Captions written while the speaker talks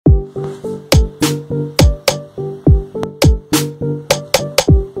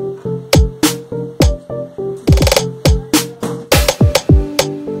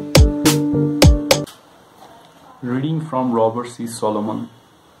Robert C. Solomon,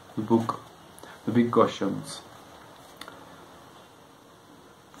 the book The Big Questions.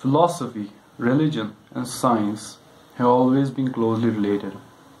 Philosophy, religion, and science have always been closely related.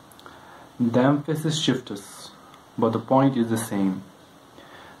 The emphasis shifts, but the point is the same.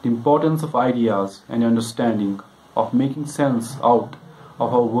 The importance of ideas and understanding, of making sense out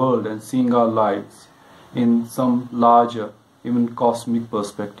of our world and seeing our lives in some larger, even cosmic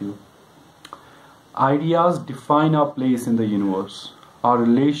perspective. Ideas define our place in the universe, our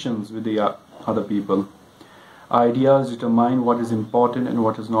relations with the other people. Ideas determine what is important and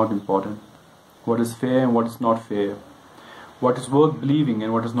what is not important, what is fair and what is not fair, what is worth believing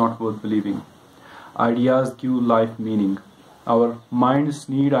and what is not worth believing. Ideas give life meaning. Our minds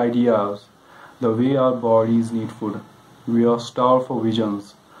need ideas the way our bodies need food. We are starved for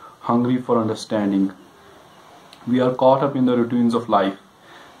visions, hungry for understanding. We are caught up in the routines of life,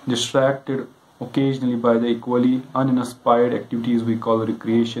 distracted occasionally by the equally uninspired activities we call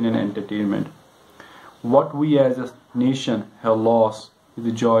recreation and entertainment. What we as a nation have lost is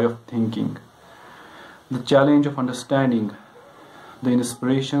the joy of thinking, the challenge of understanding, the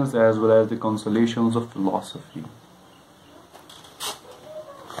inspirations as well as the consolations of philosophy.